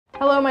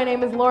Hello, my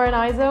name is Lauren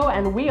Izzo,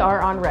 and we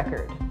are on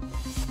record.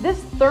 This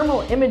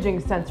thermal imaging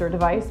sensor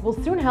device will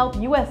soon help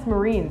U.S.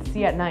 Marines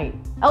see at night.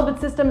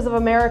 Elbit Systems of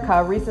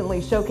America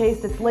recently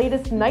showcased its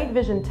latest night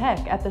vision tech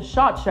at the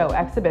SHOT Show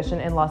exhibition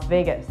in Las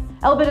Vegas.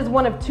 Elbit is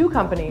one of two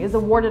companies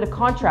awarded a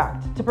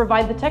contract to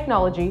provide the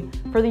technology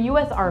for the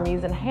U.S.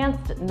 Army's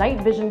Enhanced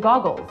Night Vision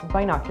Goggles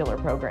binocular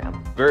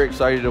program. Very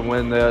excited to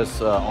win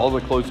this. All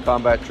the close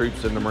combat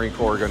troops in the Marine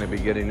Corps are going to be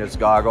getting this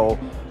goggle.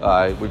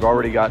 We've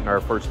already gotten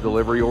our first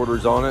delivery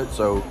orders on it,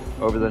 so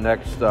over the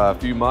next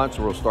few months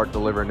we'll start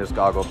delivering this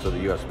goggle to the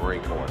U.S.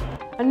 Marine Corps.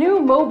 A new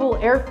mobile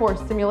Air Force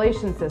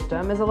simulation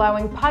system is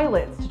allowing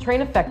pilots to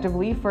train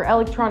effectively for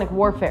electronic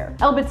warfare.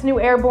 Elbit's new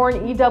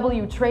airborne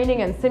EW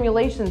training and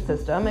simulation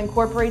system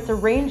incorporates a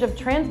range of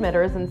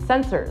transmitters and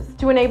sensors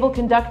to enable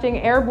conducting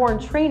airborne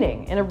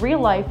training in a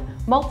real-life,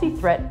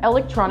 multi-threat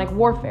electronic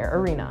warfare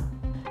arena.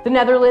 The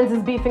Netherlands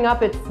is beefing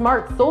up its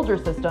smart soldier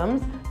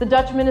systems. The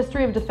Dutch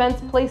Ministry of Defense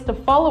placed a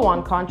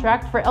follow-on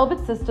contract for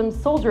Elbit Systems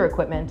soldier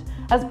equipment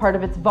as part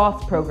of its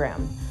VOS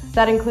program.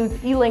 That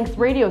includes E-Link's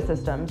radio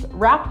systems,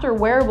 Raptor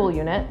wearable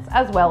units,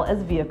 as well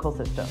as vehicle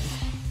systems.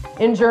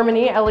 In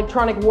Germany,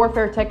 electronic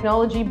warfare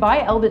technology by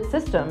Elbit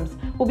Systems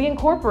will be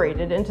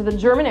incorporated into the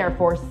German Air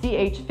Force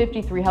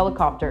CH-53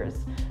 helicopters.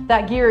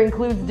 That gear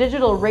includes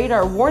digital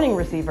radar warning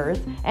receivers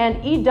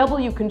and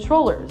EW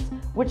controllers,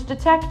 which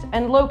detect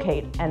and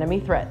locate enemy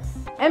threats.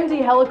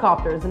 MD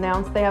Helicopters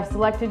announced they have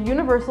selected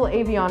Universal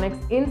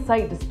Avionics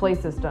In-Sight Display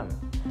System.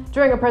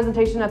 During a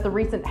presentation at the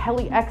recent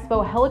Heli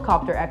Expo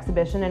helicopter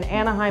exhibition in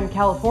Anaheim,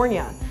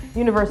 California,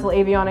 Universal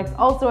Avionics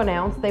also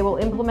announced they will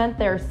implement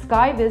their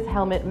SkyViz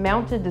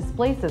helmet-mounted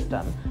display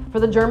system for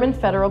the German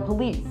Federal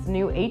Police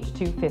new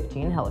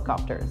H-215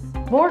 helicopters.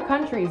 More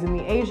countries in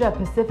the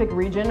Asia-Pacific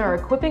region are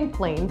equipping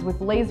planes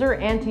with laser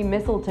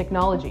anti-missile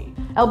technology.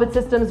 Elbit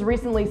Systems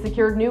recently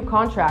secured new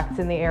contracts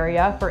in the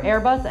area for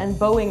Airbus and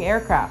Boeing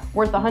aircraft,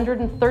 worth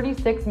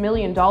 $136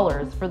 million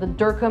for the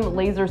DIRCM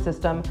laser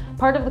system,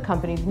 part of the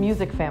company's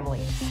music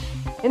family.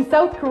 In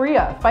South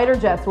Korea, fighter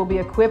jets will be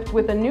equipped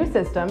with a new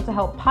system to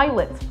help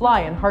pilots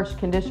fly in harsh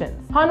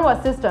conditions.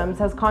 Hanwha Systems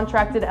has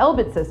contracted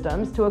Elbit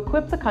Systems to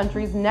equip the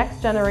country's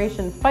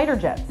next-generation fighter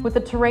jets with a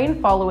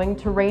terrain-following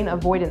terrain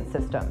avoidance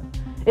system.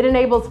 It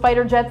enables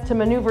fighter jets to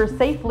maneuver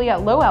safely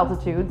at low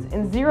altitudes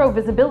in zero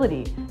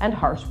visibility and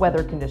harsh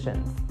weather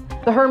conditions.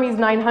 The Hermes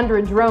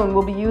 900 drone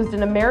will be used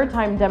in a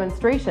maritime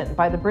demonstration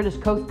by the British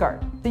Coast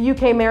Guard. The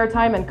UK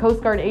Maritime and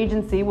Coast Guard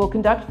Agency will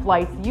conduct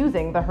flights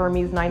using the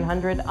Hermes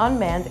 900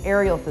 unmanned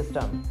aerial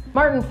system.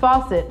 Martin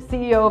Fawcett,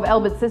 CEO of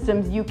Elbit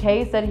Systems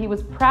UK, said he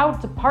was proud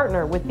to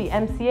partner with the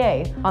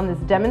MCA on this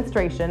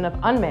demonstration of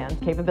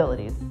unmanned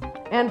capabilities.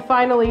 And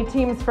finally,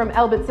 teams from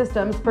Elbit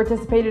Systems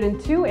participated in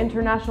two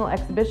international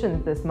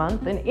exhibitions this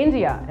month in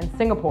India and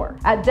Singapore.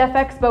 At Def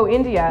Expo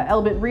India,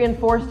 Elbit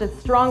reinforced its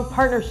strong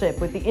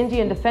partnership with the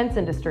Indian defense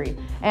industry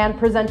and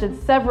presented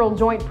several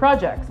joint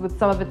projects with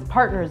some of its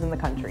partners in the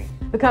country.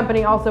 The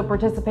company also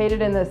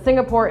participated in the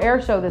Singapore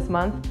Air Show this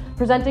month,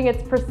 presenting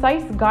its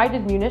precise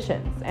guided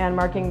munitions and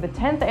marking the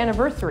 10th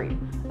anniversary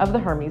of the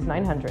Hermes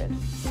 900.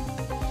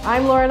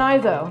 I'm Lauren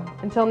Izzo.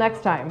 Until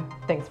next time,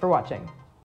 thanks for watching.